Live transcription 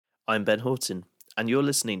I'm Ben Horton, and you're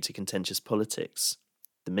listening to Contentious Politics,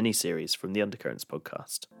 the mini-series from the Undercurrents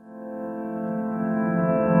podcast.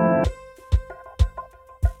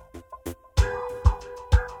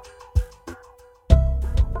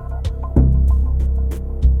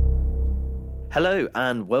 Hello,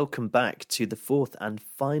 and welcome back to the fourth and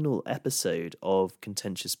final episode of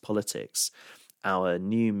Contentious Politics, our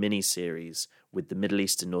new mini-series with the Middle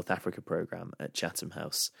East and North Africa programme at Chatham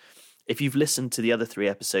House. If you've listened to the other three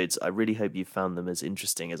episodes, I really hope you've found them as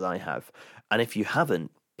interesting as I have. And if you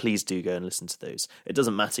haven't, please do go and listen to those. It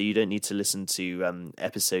doesn't matter, you don't need to listen to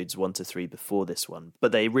episodes 1 to 3 before this one,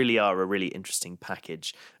 but they really are a really interesting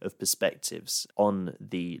package of perspectives on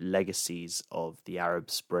the legacies of the Arab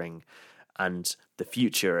Spring and the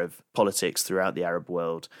future of politics throughout the Arab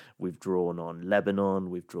world. We've drawn on Lebanon,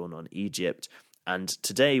 we've drawn on Egypt, and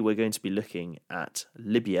today we're going to be looking at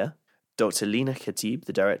Libya. Dr. Lina Khatib,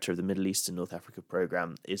 the director of the Middle East and North Africa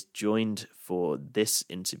Programme, is joined for this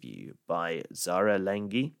interview by Zahra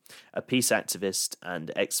Langhi, a peace activist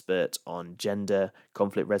and expert on gender,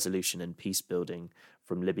 conflict resolution and peace building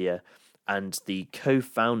from Libya, and the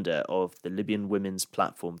co-founder of the Libyan Women's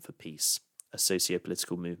Platform for Peace, a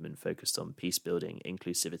socio-political movement focused on peace building,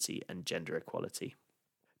 inclusivity and gender equality.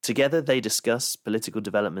 Together they discuss political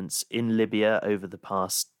developments in Libya over the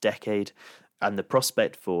past decade and the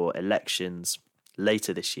prospect for elections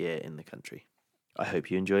later this year in the country. I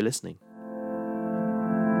hope you enjoy listening.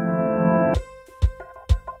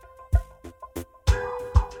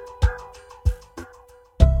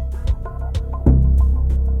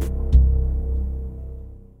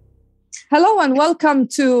 Hello and welcome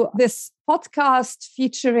to this podcast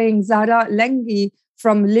featuring Zahra Langhi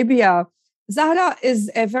from Libya. Zahra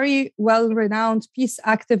is a very well-renowned peace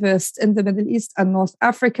activist in the Middle East and North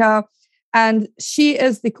Africa, and she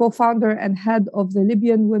is the co-founder and head of the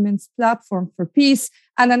Libyan Women's Platform for Peace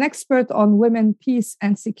and an expert on women, peace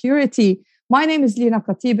and security. My name is Lina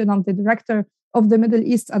Khatib and I'm the director of the Middle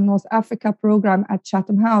East and North Africa program at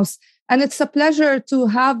Chatham House. And it's a pleasure to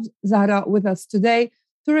have Zahra with us today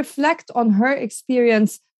to reflect on her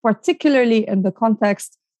experience, particularly in the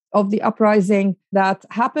context of the uprising that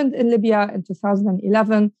happened in Libya in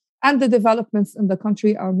 2011 and the developments in the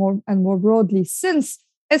country are more broadly since,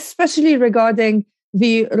 especially regarding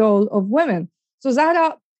the role of women. So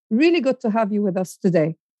Zahra, really good to have you with us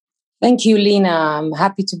today. Thank you, Lina. I'm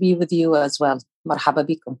happy to be with you as well. Marhaba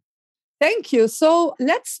bikum. Thank you. So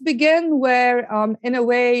let's begin where, in a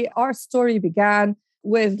way, our story began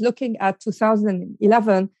with looking at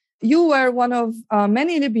 2011. You were one of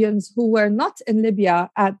many Libyans who were not in Libya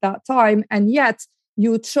at that time, and yet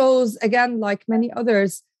you chose, again, like many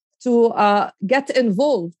others, to get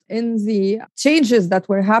involved in the changes that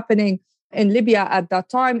were happening in Libya at that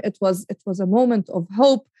time. It was a moment of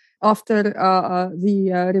hope after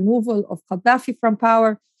the removal of Gaddafi from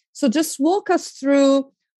power. So just walk us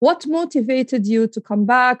through what motivated you to come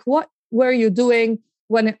back. What were you doing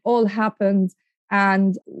when it all happened?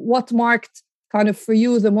 And what marked kind of for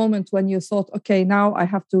you the moment when you thought, okay, now I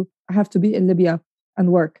have to be in Libya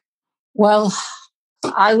and work? Well,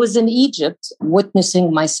 I was in Egypt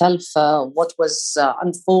witnessing myself what was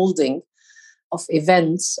unfolding of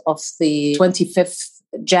events of the 25th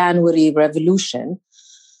January revolution.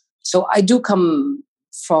 So I do come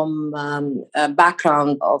from a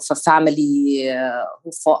background of a family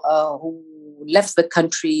who left the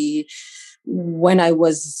country when I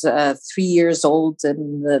was 3 years old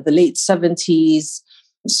in the late 70s.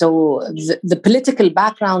 So the political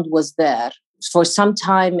background was there. For some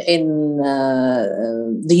time in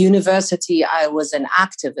the university, I was an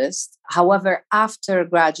activist. However, after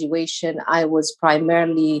graduation, I was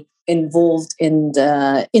primarily involved in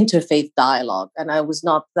the interfaith dialogue, and I was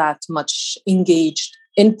not that much engaged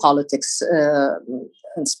in politics,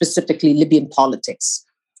 and specifically Libyan politics.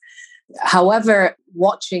 However,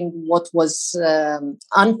 watching what was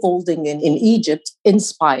unfolding in Egypt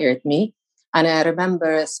inspired me. And I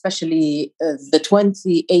remember especially the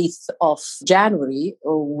 28th of January,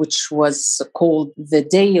 which was called the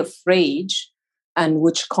Day of Rage, and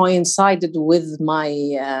which coincided with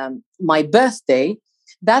my birthday.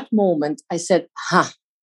 That moment, I said,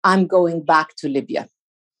 I'm going back to Libya.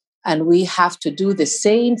 And we have to do the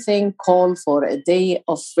same thing, call for a day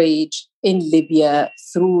of rage in Libya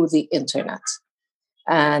through the internet.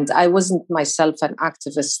 And I wasn't myself an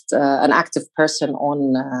activist, an active person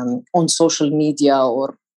on social media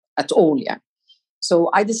or at all. Yeah. So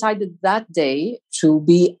I decided that day to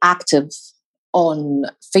be active on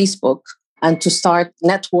Facebook and to start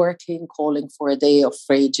networking, calling for a day of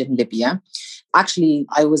rage in Libya. Actually,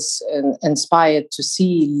 I was inspired to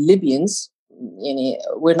see Libyans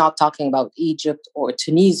we're not talking about Egypt or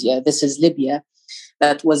Tunisia. This is Libya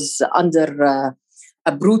that was under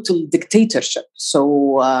a brutal dictatorship.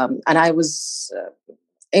 So, and I was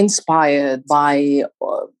inspired by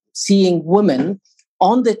seeing women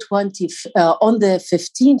on the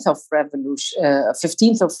 15th of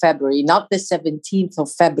 15th of February, not the 17th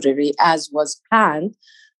of February, as was planned,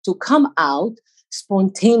 to come out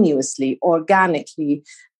spontaneously, organically,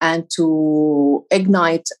 and to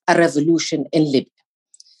ignite a revolution in Libya.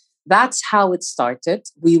 That's how it started.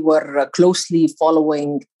 We were closely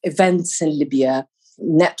following events in Libya,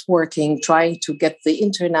 networking, trying to get the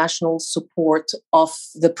international support of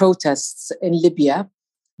the protests in Libya.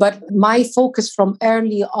 But my focus from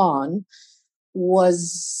early on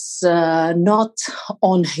was not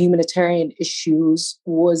on humanitarian issues,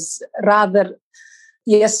 was rather,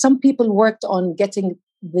 yes, some people worked on getting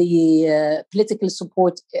the political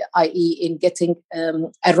support, i.e. in getting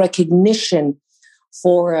a recognition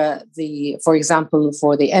for example,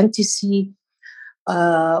 for the NTC.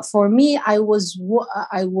 For me, I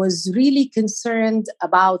was really concerned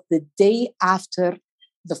about the day after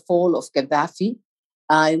the fall of Gaddafi.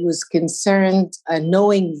 I was concerned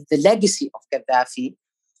knowing the legacy of Gaddafi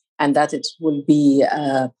and that it will be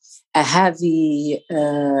a heavy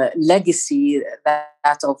legacy,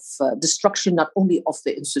 that of destruction not only of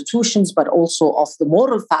the institutions, but also of the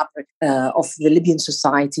moral fabric of the Libyan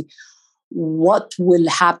society. What will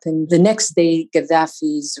happen the next day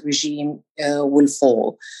Gaddafi's regime will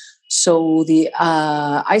fall? So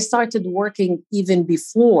I started working even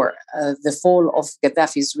before the fall of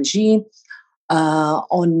Gaddafi's regime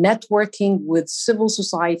on networking with civil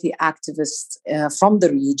society activists from the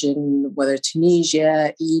region, whether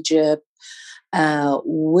Tunisia, Egypt,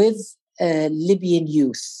 with Libyan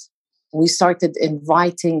youth. We started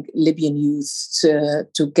inviting Libyan youth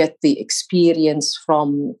to get the experience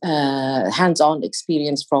from, hands-on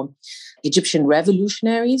experience from Egyptian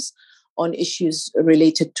revolutionaries on issues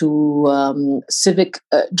related to civic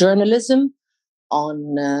journalism,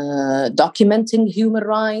 on documenting human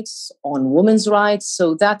rights, on women's rights.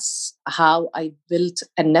 So that's how I built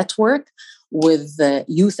a network with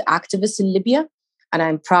youth activists in Libya. And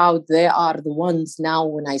I'm proud they are the ones now,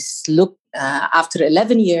 when I look after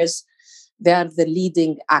 11 years, they are the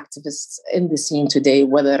leading activists in the scene today,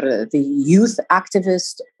 whether the youth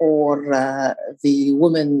activist or the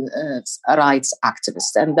women's rights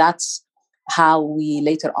activist. And that's how we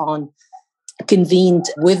later on convened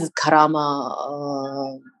with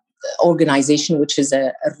Karama organization, which is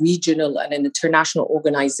a regional and an international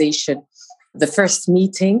organization, the first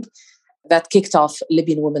meeting that kicked off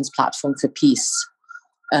Libyan Women's Platform for Peace.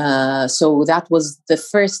 So that was the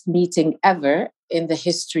first meeting ever in the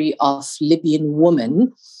history of Libyan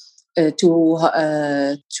women to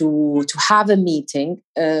have a meeting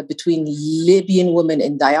between Libyan women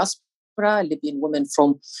in diaspora, Libyan women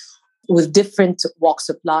with different walks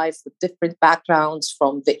of life, with different backgrounds,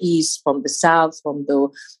 from the east, from the south, from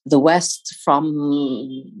the west,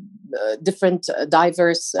 from different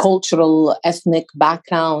diverse cultural, ethnic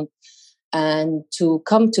background, and to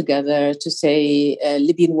come together to say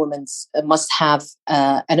Libyan women must have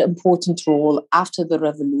an important role after the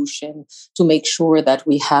revolution to make sure that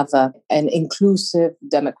we have an inclusive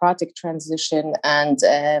democratic transition and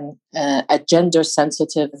a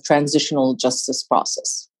gender-sensitive transitional justice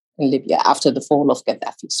process in Libya after the fall of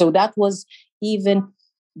Gaddafi. So that was even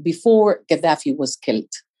before Gaddafi was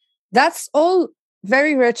killed. That's all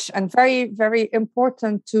very rich and very, very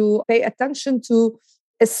important to pay attention to,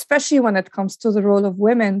 especially when it comes to the role of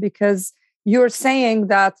women, because you're saying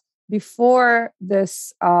that before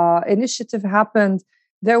this initiative happened,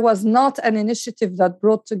 there was not an initiative that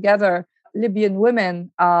brought together Libyan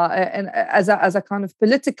women and as a kind of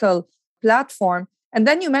political platform. And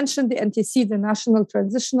then you mentioned the NTC, the National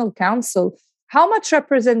Transitional Council. How much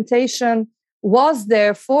representation was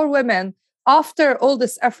there for women after all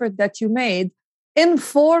this effort that you made?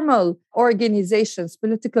 Informal organizations,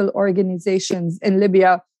 political organizations in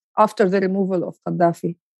Libya after the removal of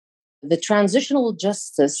Gaddafi? The Transitional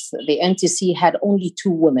Justice, the NTC, had only 2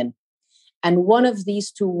 women. And one of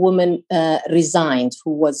these 2 women resigned,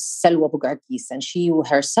 who was Salwa Bougarkis. And she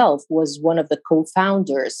herself was one of the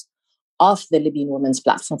co-founders of the Libyan Women's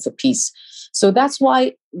Platform for Peace. So that's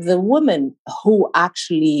why the women who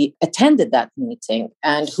actually attended that meeting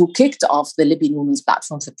and who kicked off the Libyan Women's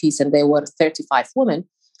Platform for Peace, and there were 35 women,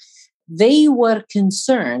 they were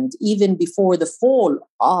concerned, even before the fall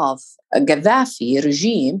of Gaddafi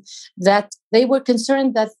regime, that they were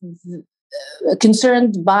concerned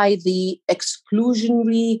by the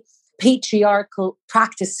exclusionary patriarchal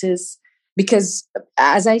practices. Because,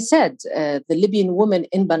 as I said, the Libyan women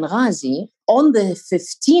in Benghazi on the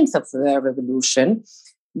 15th of the revolution,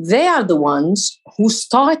 they are the ones who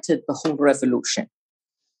started the whole revolution.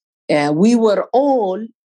 We were all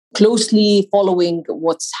closely following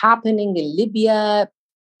what's happening in Libya.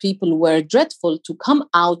 People were dreadful to come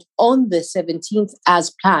out on the 17th as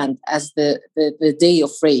planned, as the day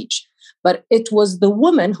of rage. But it was the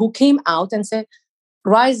women who came out and said,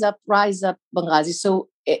 rise up, Benghazi. So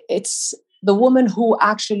it's the women who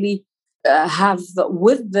actually have,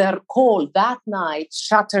 with their call that night,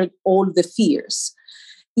 shattered all the fears.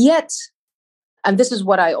 Yet, and this is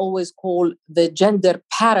what I always call the gender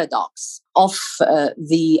paradox of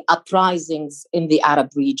the uprisings in the Arab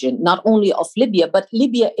region, not only of Libya, but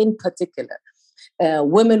Libya in particular.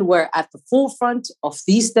 Women were at the forefront of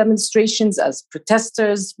these demonstrations as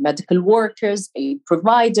protesters, medical workers, aid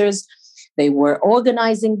providers. They were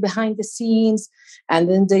organizing behind the scenes, and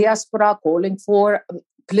in diaspora calling for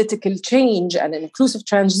political change and an inclusive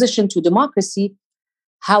transition to democracy.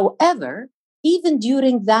 However, even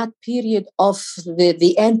during that period of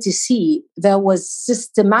the NTC, there was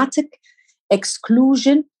systematic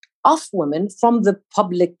exclusion of women from the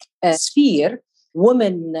public sphere.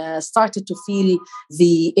 Women started to feel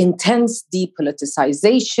the intense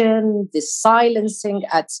depoliticization, the silencing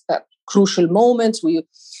at crucial moments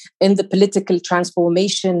in the political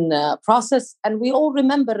transformation process. And we all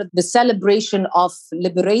remember the celebration of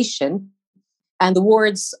liberation and the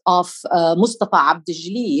words of Mustafa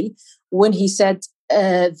Abdel when he said,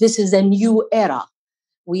 this is a new era.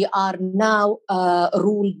 We are now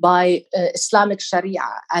ruled by Islamic Sharia.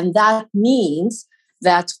 And that means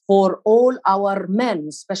that for all our men,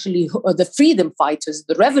 especially the freedom fighters,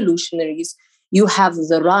 the revolutionaries, you have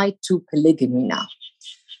the right to polygamy now.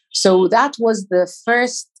 So that was the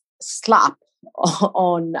first slap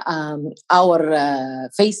on our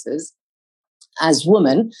faces as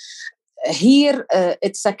women. Here,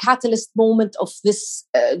 it's a catalyst moment of this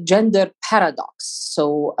gender paradox.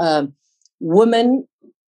 So women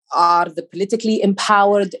are the politically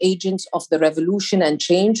empowered agents of the revolution and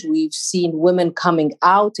change. We've seen women coming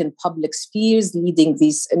out in public spheres, leading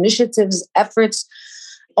these initiatives, efforts.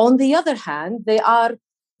 On the other hand, they are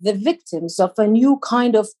the victims of a new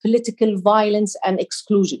kind of political violence and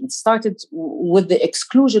exclusion. It started with the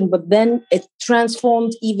exclusion, but then it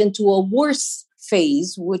transformed even to a worse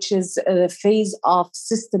phase, which is a phase of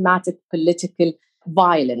systematic political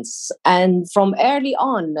violence. And from early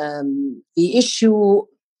on, the issue,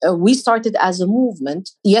 we started as a movement.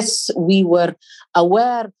 Yes, we were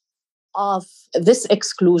aware of this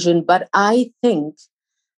exclusion, but I think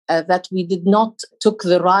that we did not took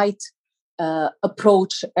the right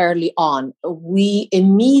approach early on. We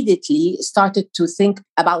immediately started to think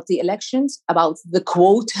about the elections, about the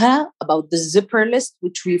quota, about the zipper list,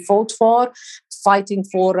 which we fought for, fighting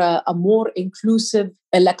for a more inclusive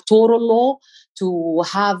electoral law to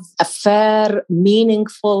have a fair,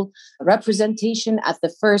 meaningful representation at the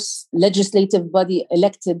first legislative body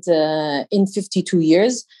elected in 52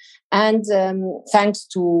 years. And thanks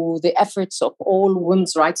to the efforts of all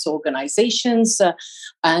women's rights organizations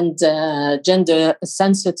and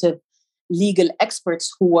gender-sensitive legal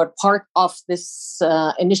experts who were part of this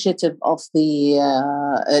initiative of the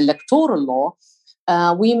electoral law,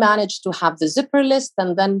 we managed to have the zipper list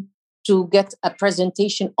and then to get a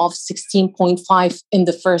presentation of 16.5 in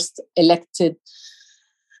the first elected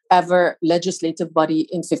ever legislative body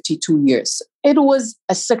in 52 years. It was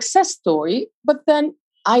a success story, but then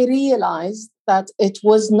I realized that it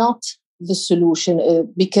was not the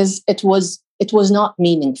solution because it was not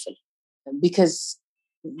meaningful. Because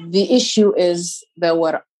the issue is there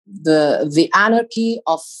were the anarchy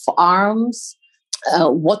of arms,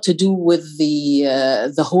 what to do with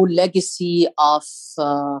the whole legacy of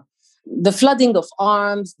the flooding of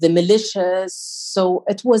arms, the militias. So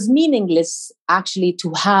it was meaningless actually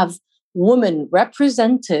to have women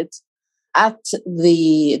represented at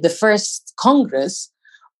the first Congress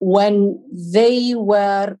when they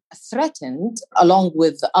were threatened, along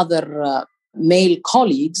with other male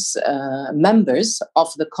colleagues, members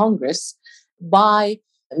of the Congress, by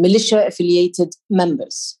militia-affiliated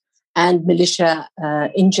members and militia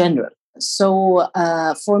in general. So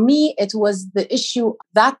for me, it was the issue,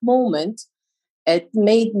 that moment, it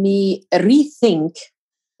made me rethink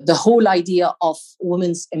the whole idea of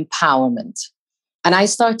women's empowerment. And I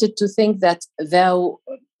started to think that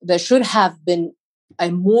there should have been a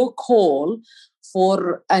more call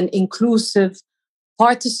for an inclusive,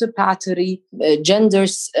 participatory, gender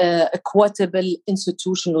equitable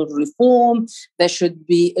institutional reform. There should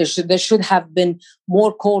have been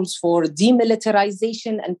more calls for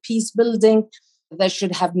demilitarization and peace building. There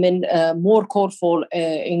should have been more call for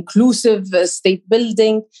inclusive state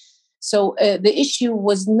building. So the issue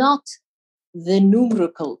was not the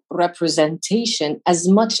numerical representation as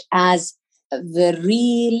much as the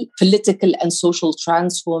real political and social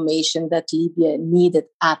transformation that Libya needed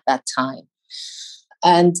at that time.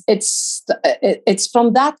 And it's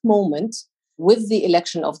from that moment, with the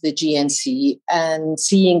election of the GNC and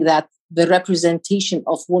seeing that the representation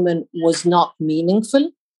of women was not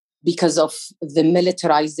meaningful because of the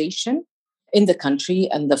militarization in the country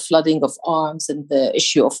and the flooding of arms and the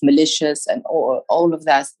issue of militias and all of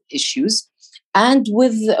that issues. And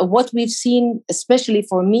with what we've seen, especially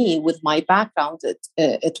for me, with my background,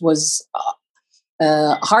 it was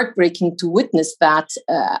heartbreaking to witness that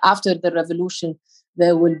after the revolution,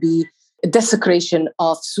 there will be desecration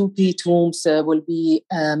of Sufi tombs, will be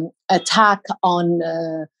attack on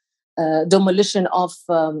demolition of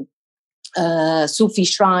Sufi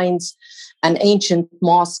shrines and ancient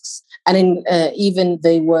mosques. And even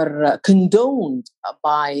they were condoned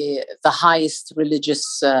by the highest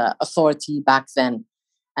religious authority back then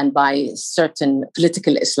and by certain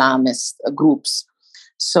political Islamist groups.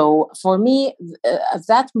 So for me,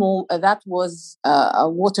 that was a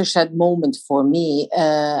watershed moment for me.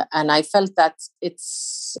 And I felt that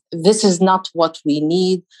this is not what we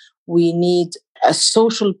need. We need a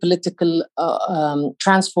social political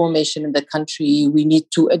transformation in the country. We need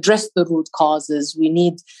to address the root causes. We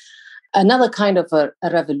need another kind of a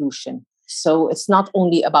revolution. So it's not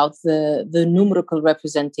only about the numerical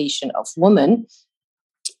representation of women.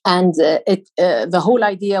 And the whole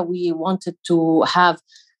idea we wanted to have,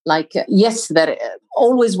 like, yes, there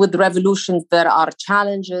always with revolutions, there are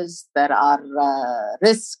challenges, there are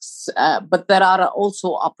risks, but there are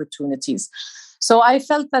also opportunities. So I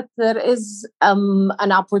felt that there is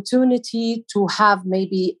an opportunity to have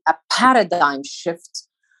maybe a paradigm shift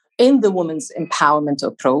in the women's empowerment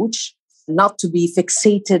approach, not to be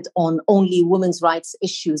fixated on only women's rights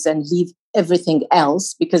issues and leave everything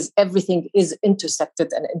else, because everything is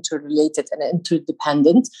intersected and interrelated and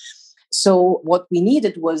interdependent. So what we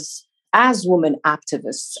needed was, as women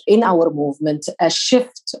activists in our movement, a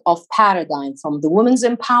shift of paradigm from the women's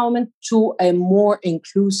empowerment to a more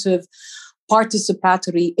inclusive,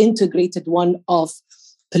 participatory, integrated one of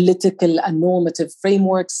political and normative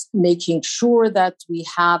frameworks, making sure that we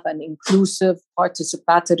have an inclusive,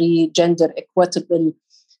 participatory, gender equitable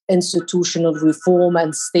institutional reform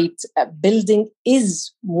and state building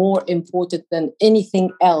is more important than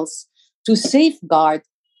anything else to safeguard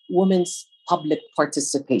women's public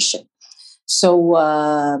participation. So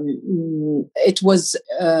it was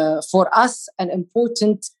for us an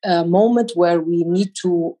important moment where we need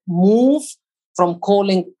to move from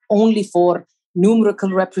calling only for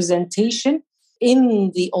numerical representation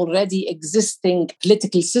in the already existing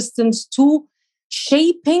political systems to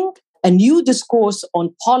shaping a new discourse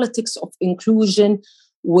on politics of inclusion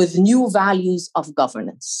with new values of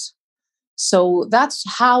governance. So that's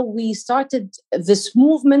how we started this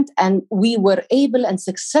movement, and we were able and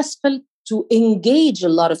successful to engage a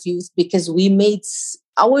lot of youth because we made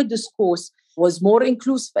our discourse was more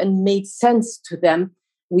inclusive and made sense to them.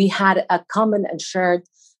 We had a common and shared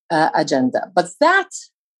agenda. But that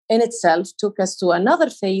in itself took us to another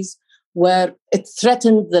phase where it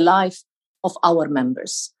threatened the life of our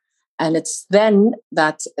members. And it's then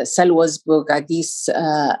that Salwa's Boughadi's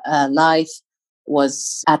life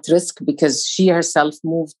was at risk because she herself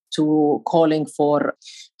moved to calling for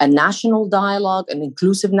a national dialogue, an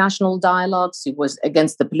inclusive national dialogue. She was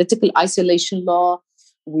against the political isolation law.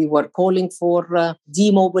 We were calling for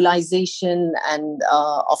demobilization and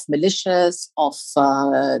of militias, of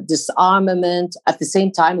disarmament. At the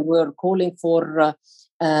same time, we were calling for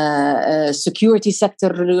security sector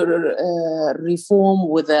reform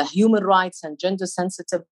with a human rights and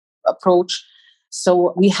gender-sensitive approach.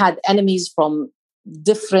 So we had enemies from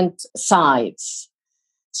different sides.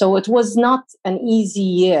 So it was not an easy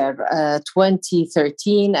year,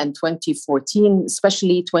 2013 and 2014,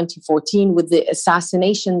 especially 2014, with the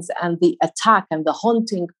assassinations and the attack and the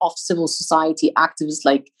haunting of civil society activists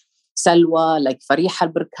like Salwa, like Farih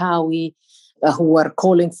al-Barkawi, who were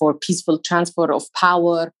calling for peaceful transfer of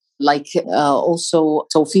power, like also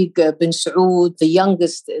Tawfiq bin Saud, the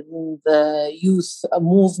youngest in the youth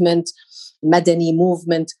movement, Madani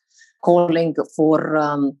movement, calling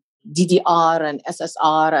for DDR and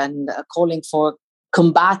SSR and calling for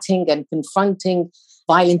combating and confronting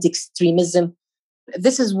violent extremism.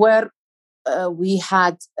 This is where we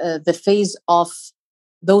had the phase of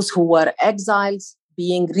those who were exiles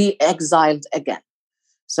being re-exiled again.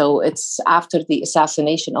 So it's after the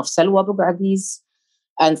assassination of Salwa Boughadi's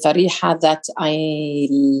and Fariha that I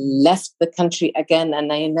left the country again,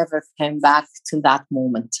 and I never came back to that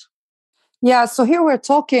moment. Yeah, so here we're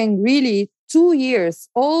talking really 2 years.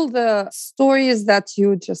 All the stories that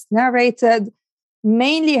you just narrated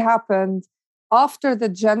mainly happened after the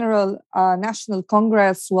General National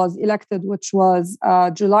Congress was elected, which was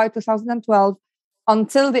July 2012,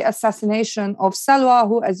 until the assassination of Salwa,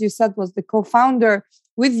 who, as you said, was the co-founder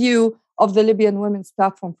with you of the Libyan Women's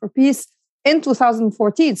Platform for Peace in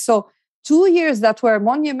 2014. So 2 years that were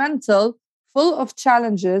monumental, full of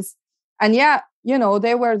challenges. And yeah, you know,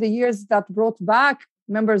 they were the years that brought back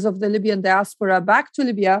members of the Libyan diaspora back to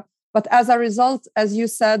Libya. But as a result, as you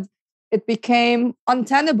said, it became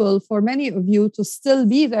untenable for many of you to still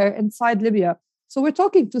be there inside Libya. So we're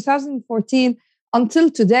talking 2014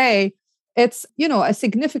 until today. It's, you know, a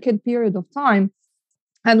significant period of time.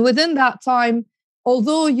 And within that time,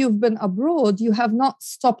 although you've been abroad, you have not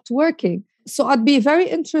stopped working. So I'd be very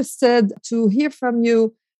interested to hear from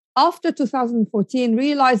you after 2014,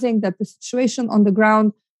 realizing that the situation on the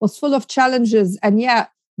ground was full of challenges, and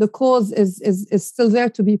yet the cause is still there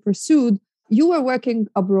to be pursued. You were working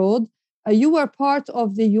abroad. You were part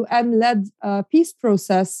of the UN-led peace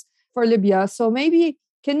process for Libya. So maybe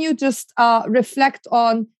can you just reflect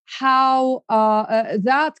on how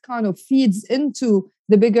that kind of feeds into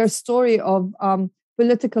the bigger story of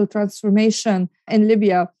political transformation in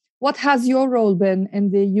Libya? What has your role been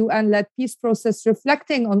in the UN-led peace process,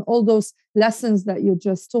 reflecting on all those lessons that you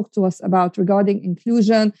just talked to us about regarding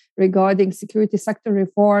inclusion, regarding security sector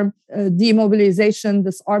reform, demobilization,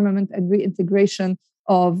 disarmament, and reintegration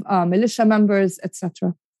of militia members,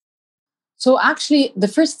 etc.? So actually, the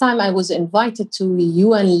first time I was invited to a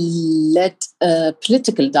UN-led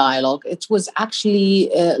political dialogue, it was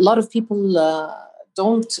actually, a lot of people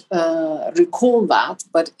don't recall that,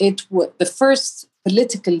 but it was the first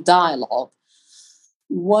political dialogue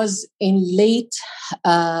was in late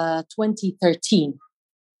 2013.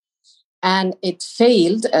 And it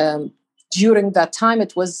failed. During that time,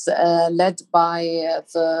 it was led by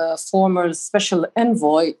the former special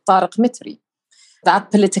envoy, Tariq Mitri.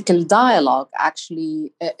 That political dialogue,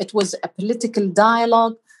 actually, it was a political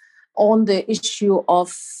dialogue on the issue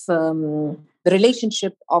of the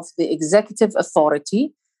relationship of the executive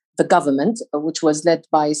authority, the government, which was led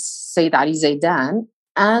by Sayyid Ali Zaidan,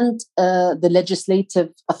 and the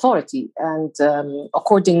legislative authority. And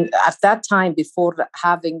according, at that time, before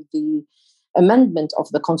having the amendment of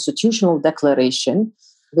the constitutional declaration,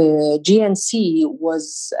 the GNC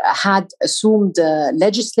had assumed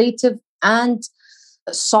legislative and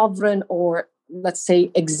sovereign, or let's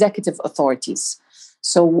say executive authorities.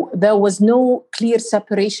 So there was no clear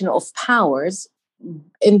separation of powers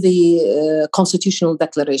in the constitutional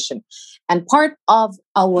declaration. And part of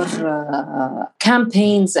our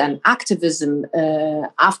campaigns and activism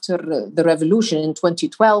after the revolution in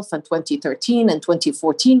 2012 and 2013 and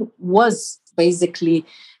 2014 was basically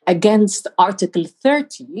against Article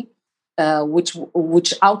 30,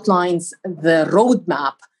 which outlines the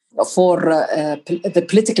roadmap for the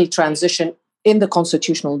political transition in the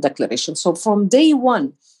constitutional declaration. So from day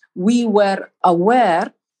one, we were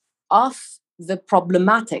aware of the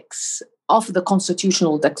problematics of the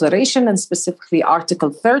constitutional declaration, and specifically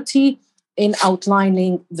Article 30, in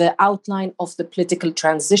outlining the outline of the political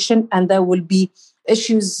transition. And there will be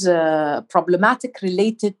issues problematic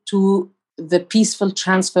related to the peaceful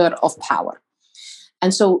transfer of power.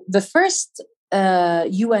 And so the first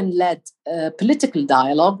UN-led political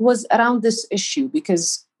dialogue was around this issue,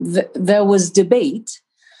 because there was debate,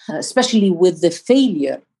 especially with the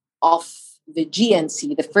failure of the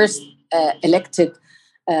GNC, the first elected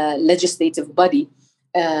legislative body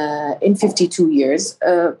in 52 years,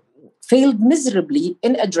 failed miserably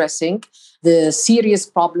in addressing the serious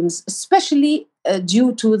problems, especially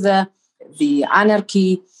due to the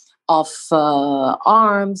anarchy of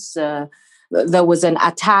arms. There was an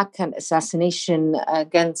attack and assassination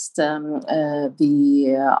against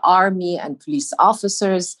the army and police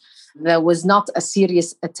officers. There was not a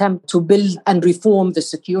serious attempt to build and reform the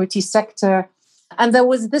security sector. And there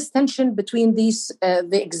was this tension between these,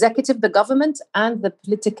 the executive, the government, and the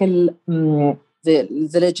political, the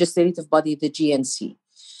legislative body, the GNC.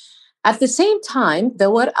 At the same time,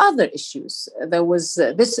 there were other issues. There was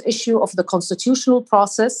this issue of the constitutional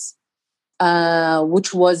process,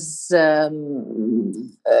 which was the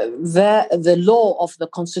law of the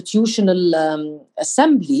Constitutional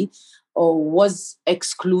Assembly was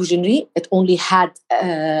exclusionary. It only had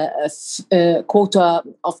a quota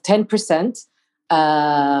of 10%.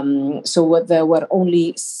 So there were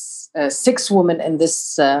only 6 women in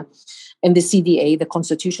this in the CDA, the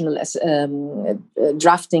Constitutional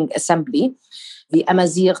Drafting Assembly. The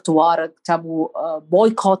Amazigh, Tuareg, Tabu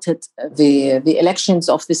boycotted the elections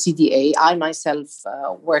of the CDA. I myself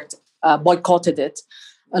worked boycotted it.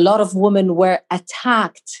 A lot of women were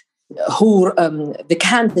attacked, the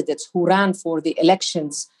candidates who ran for the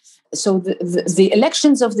elections. So the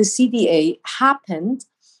elections of the CDA happened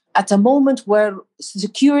at a moment where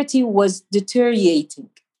security was deteriorating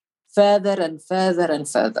further and further and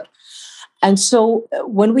further. And so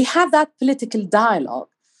when we have that political dialogue,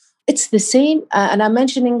 it's the same, and I'm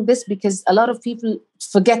mentioning this because a lot of people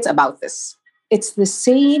forget about this. It's the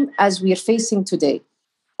same as we are facing today.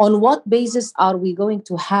 On what basis are we going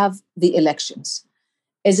to have the elections?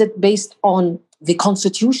 Is it based on the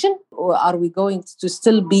constitution, or are we going to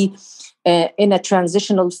still be in a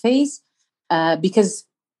transitional phase? Because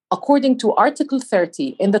according to Article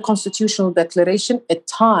 30 in the Constitutional Declaration, it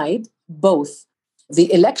tied both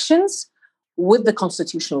the elections with the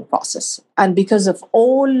constitutional process. And because of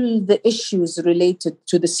all the issues related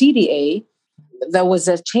to the CDA, there was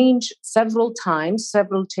a change several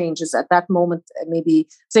changes at that moment, maybe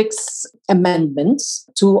 6 amendments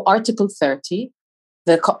to Article 30.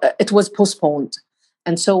 It was postponed.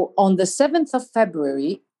 And so on the 7th of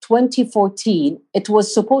February, 2014, it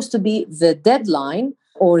was supposed to be the deadline,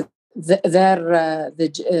 or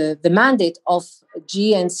the mandate of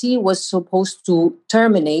GNC was supposed to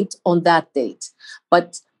terminate on that date.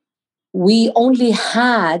 But we only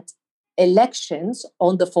had elections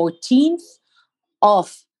on the 14th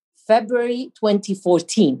of February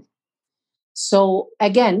 2014. So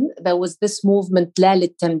again, there was this movement, La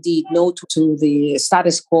للتمديد, no to the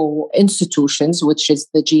status quo institutions, which is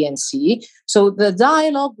the GNC. So the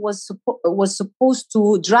dialogue was supposed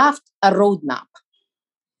to draft a roadmap.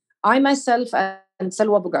 I myself and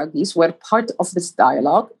Salwa Bougargis were part of this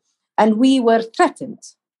dialogue, and we were threatened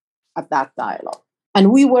at that dialogue.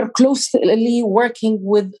 And we were closely working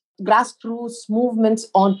with grassroots movements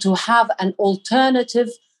on to have an alternative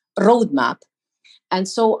roadmap. And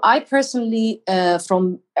so I personally,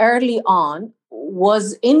 from early on,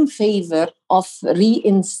 was in favor of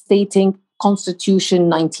reinstating Constitution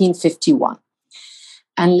 1951.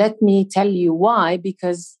 And let me tell you why,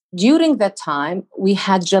 because during that time, we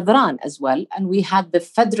had Jadran as well, and we had the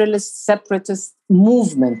Federalist Separatist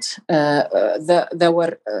movement. There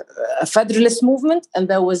were a Federalist movement, and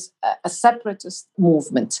there was a Separatist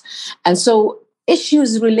movement. And so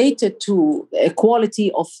issues related to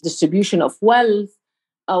equality of distribution of wealth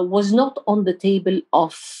was not on the table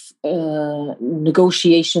of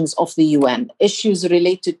negotiations of the UN. Issues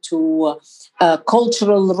related to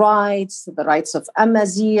cultural rights, the rights of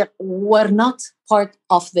Amazigh, were not part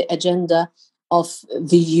of the agenda of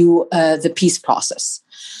the peace process.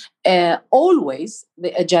 Always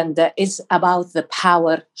the agenda is about the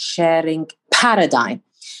power sharing paradigm.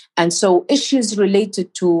 And so issues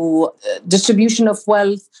related to distribution of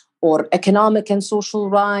wealth or economic and social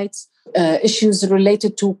rights, issues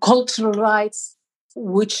related to cultural rights,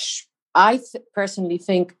 which I personally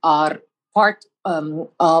think are part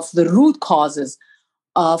of the root causes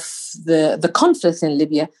of the conflict in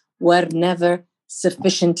Libya, were never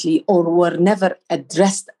sufficiently or were never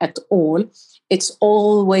addressed at all. It's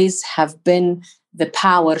always have been the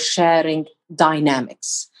power sharing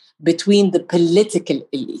dynamics between the political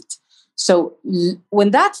elite. So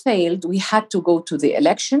when that failed, we had to go to the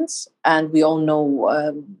elections, and we all know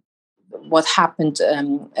what happened.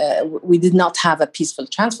 We did not have a peaceful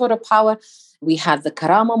transfer of power. We had the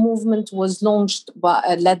Karama movement was launched,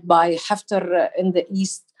 led by Haftar in the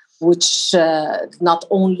east, which not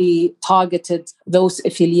only targeted those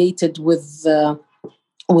affiliated with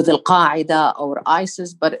Al-Qaeda or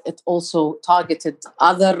ISIS, but it also targeted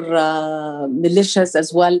other militias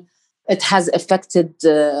as well. It has affected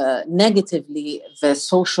negatively the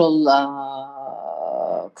social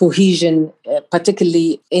cohesion,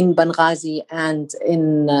 particularly in Benghazi and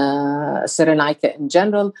in Cyrenaica in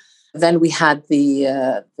general. Then we had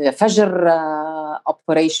the Fajr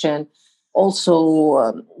operation,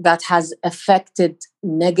 also that has affected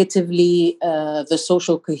negatively the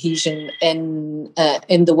social cohesion in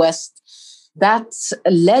the West. That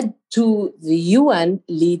led to the UN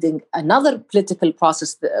leading another political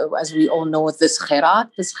process, as we all know, this khairat.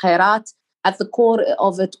 This khairat, at the core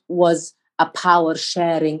of it, was a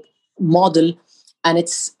power-sharing model, and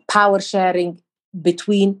it's power-sharing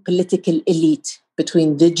between political elite,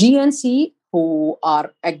 between the GNC, who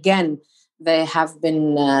are, again, they have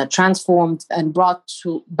been transformed and brought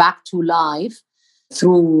back to life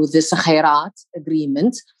through this khairat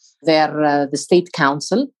agreement. They're the State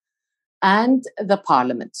Council and the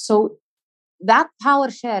Parliament. So that power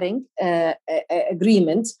sharing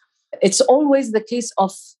agreement, it's always the case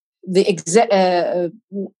of the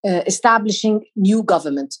establishing new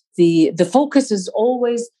government. The focus is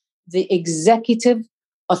always the executive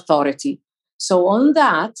authority. So on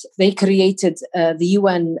that, they created, the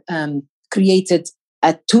UN created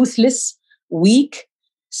a toothless, weak,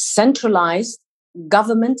 centralized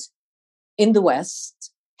government in the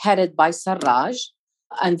West, headed by Sarraj.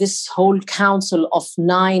 And this whole council of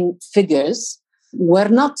 9 figures were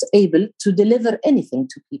not able to deliver anything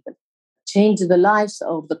to people, change the lives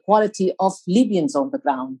of the quality of Libyans on the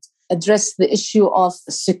ground, address the issue of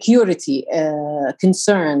security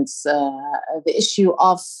concerns, the issue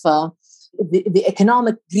of the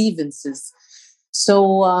economic grievances.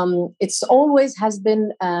 So it's always has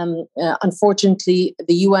been, unfortunately,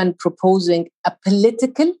 the UN proposing a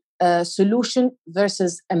political solution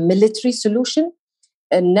versus a military solution,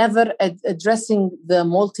 and never addressing the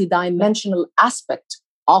multidimensional aspect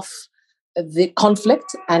of the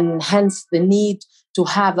conflict, and hence the need to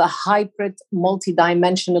have a hybrid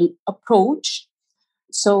multidimensional approach.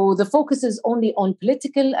 So the focus is only on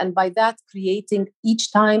political, and by that creating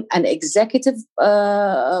each time an executive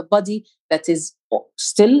body that is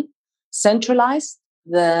still centralized,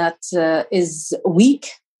 that is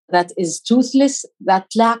weak, that is toothless, that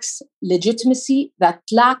lacks legitimacy, that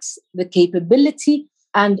lacks the capability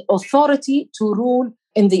and authority to rule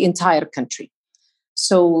in the entire country.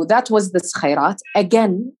 So that was the Sakhairat.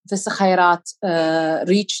 Again, the Sakhairat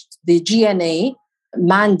reached the GNA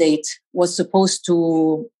mandate, was supposed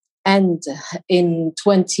to end in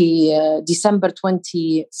December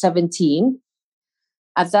 2017.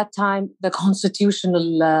 At that time, the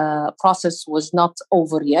constitutional process was not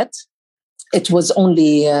over yet. It was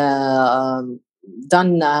only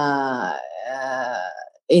done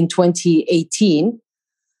in 2018.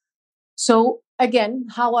 So again,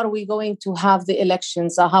 how are we going to have the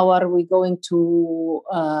elections? How are we going to,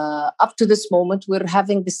 up to this moment, we're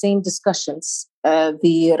having the same discussions.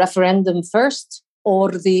 The referendum first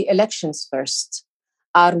or the elections first?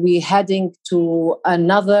 Are we heading to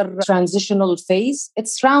another transitional phase?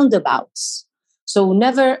 It's roundabouts. So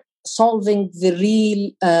never solving the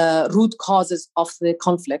real root causes of the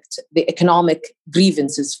conflict, the economic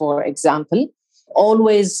grievances, for example,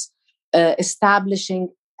 always establishing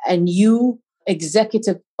a new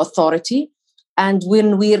executive authority. And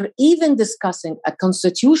when we're even discussing a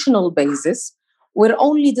constitutional basis, we're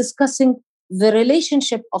only discussing the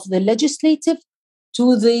relationship of the legislative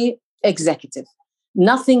to the executive.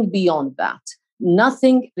 Nothing beyond that.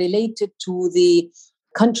 Nothing related to the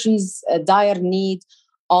country's dire need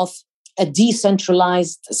of a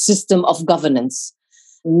decentralized system of governance.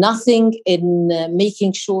 Nothing in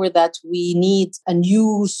making sure that we need a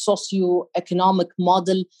new socio-economic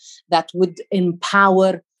model that would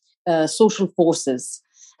empower social forces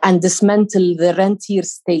and dismantle the rentier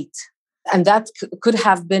state. And that could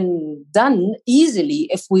have been done easily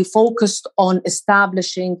if we focused on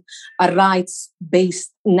establishing a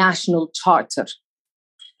rights-based national charter.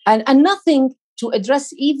 And nothing to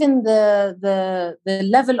address even the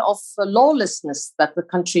level of lawlessness that the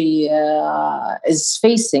country is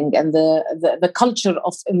facing, and the culture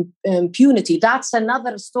of impunity. That's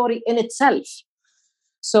another story in itself.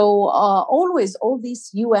 So always all these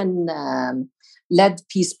UN-led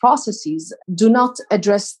peace processes do not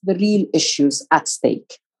address the real issues at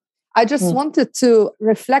stake. I just wanted to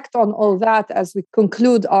reflect on all that as we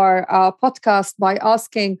conclude our podcast by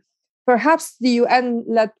asking, perhaps the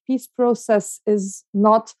UN-led peace process is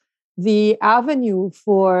not the avenue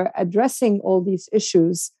for addressing all these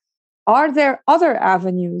issues. Are there other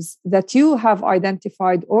avenues that you have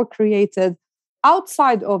identified or created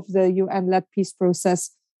outside of the UN-led peace process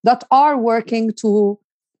that are working to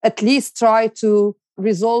at least try to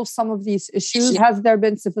resolve some of these issues? Has there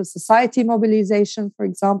been civil society mobilization, for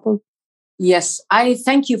example? Yes, I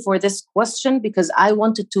thank you for this question, because I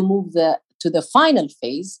wanted to move to the final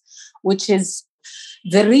phase, which is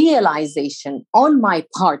the realization on my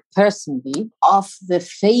part personally of the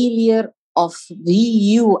failure of the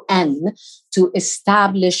UN to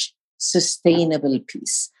establish sustainable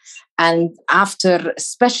peace. And after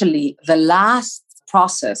especially the last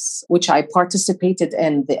process, which I participated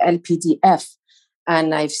in, the LPDF,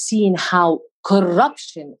 and I've seen how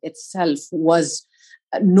corruption itself was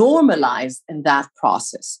normalized in that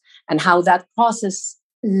process, and how that process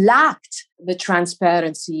lacked the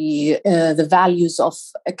transparency, the values of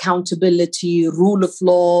accountability, rule of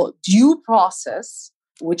law, due process,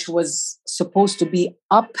 which was supposed to be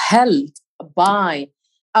upheld by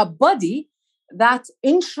a body that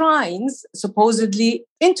enshrines supposedly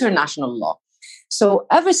international law. So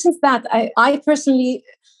ever since that, I personally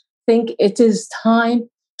think it is time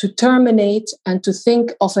to terminate and to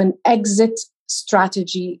think of an exit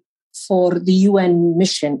strategy for the UN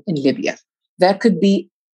mission in Libya. There could be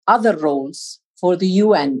other roles for the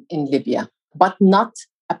UN in Libya, but not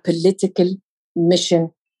a political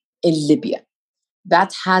mission in Libya.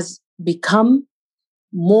 That has become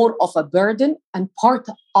more of a burden and part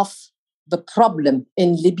of the problem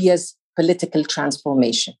in Libya's political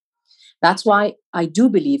transformation. That's why I do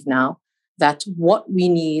believe now that what we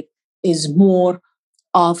need is more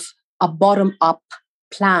of a bottom-up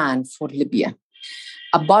plan for Libya.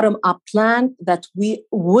 A bottom-up plan that we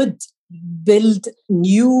would build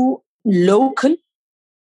new local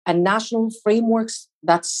and national frameworks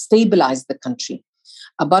that stabilize the country.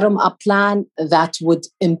 A bottom-up plan that would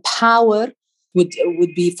empower,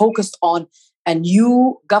 would be focused on a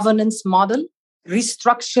new governance model,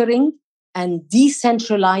 restructuring and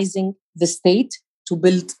decentralizing the state to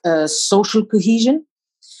build social cohesion.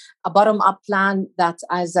 A bottom-up plan that,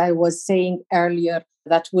 as I was saying earlier,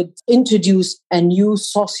 that would introduce a new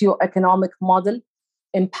socio-economic model,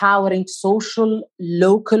 empowering social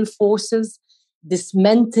local forces,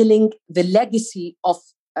 dismantling the legacy of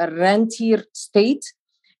a rentier state.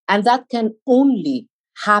 And that can only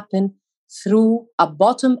happen through a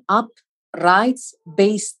bottom-up,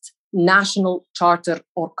 rights-based national charter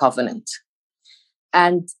or covenant.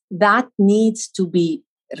 And that needs to be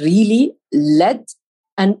really led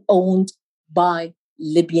and owned by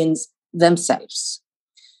Libyans themselves.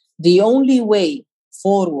 The only way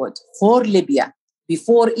forward for Libya,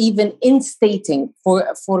 before even instating,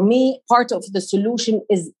 for me, part of the solution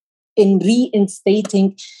is in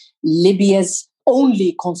reinstating Libya's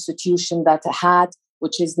only constitution that it had,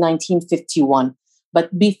 which is 1951.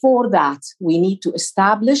 But before that, we need to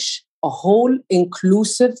establish a whole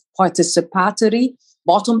inclusive, participatory,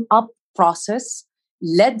 bottom-up process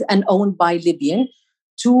led and owned by Libyan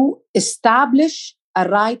to establish a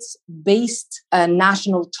rights-based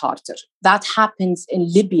national charter. That happens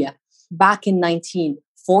in Libya back in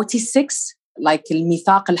 1946, like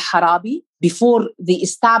al-Mithaq al-Harabi, before the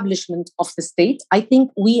establishment of the state. I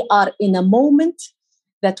think we are in a moment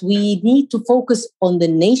that we need to focus on the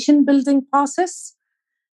nation-building process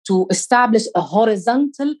to establish a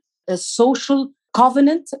horizontal, a social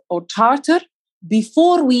covenant or charter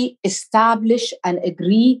before we establish and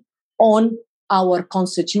agree on our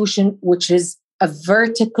constitution, which is a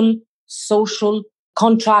vertical social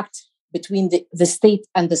contract between the state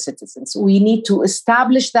and the citizens. We need to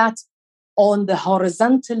establish that on the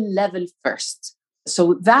horizontal level first.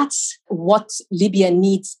 So that's what Libya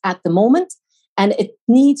needs at the moment. And it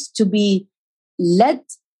needs to be led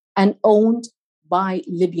and owned by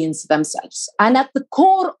Libyans themselves. And at the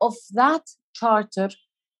core of that charter,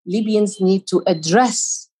 Libyans need to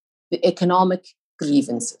address the economic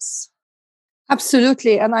grievances.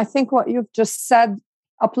 Absolutely. And I think what you've just said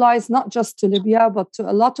applies not just to Libya, but to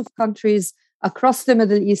a lot of countries across the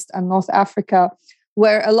Middle East and North Africa,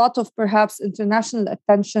 where a lot of perhaps international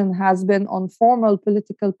attention has been on formal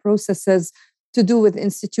political processes to do with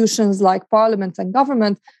institutions like parliament and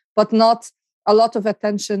government, but not a lot of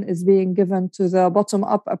attention is being given to the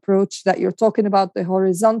bottom-up approach that you're talking about, the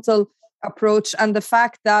horizontal approach, and the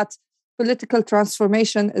fact that political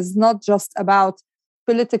transformation is not just about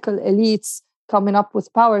political elites coming up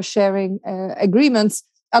with power-sharing agreements.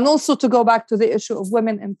 And also to go back to the issue of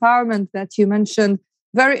women empowerment that you mentioned,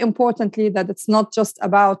 very importantly, that it's not just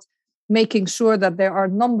about making sure that there are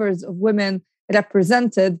numbers of women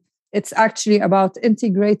represented. It's actually about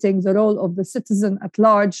integrating the role of the citizen at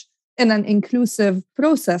large in an inclusive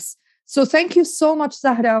process. So thank you so much,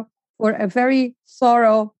 Zahra, for a very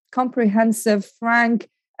thorough, comprehensive, frank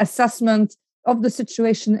assessment of the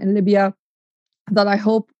situation in Libya that I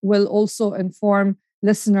hope will also inform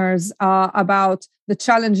listeners about the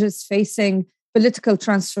challenges facing political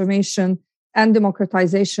transformation and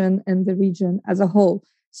democratization in the region as a whole.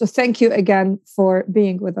 So thank you again for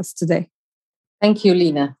being with us today. Thank you,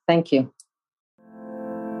 Lina. Thank you.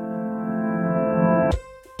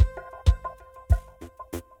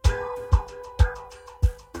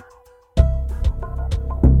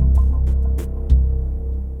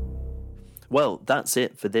 Well, that's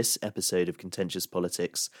it for this episode of Contentious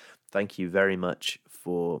Politics. Thank you very much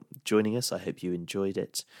for joining us. I hope you enjoyed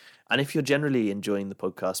it. And if you're generally enjoying the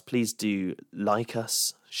podcast, please do like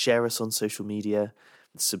us, share us on social media,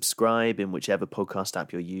 subscribe in whichever podcast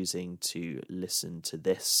app you're using to listen to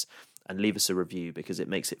this, and leave us a review because it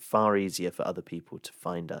makes it far easier for other people to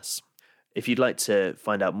find us. If you'd like to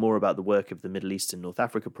find out more about the work of the Middle East and North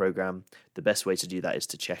Africa Programme, the best way to do that is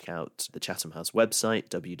to check out the Chatham House website,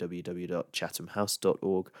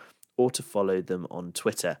 www.chathamhouse.org, or to follow them on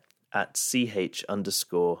Twitter at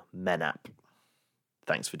 @CH_MENAP.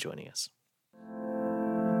 Thanks for joining us.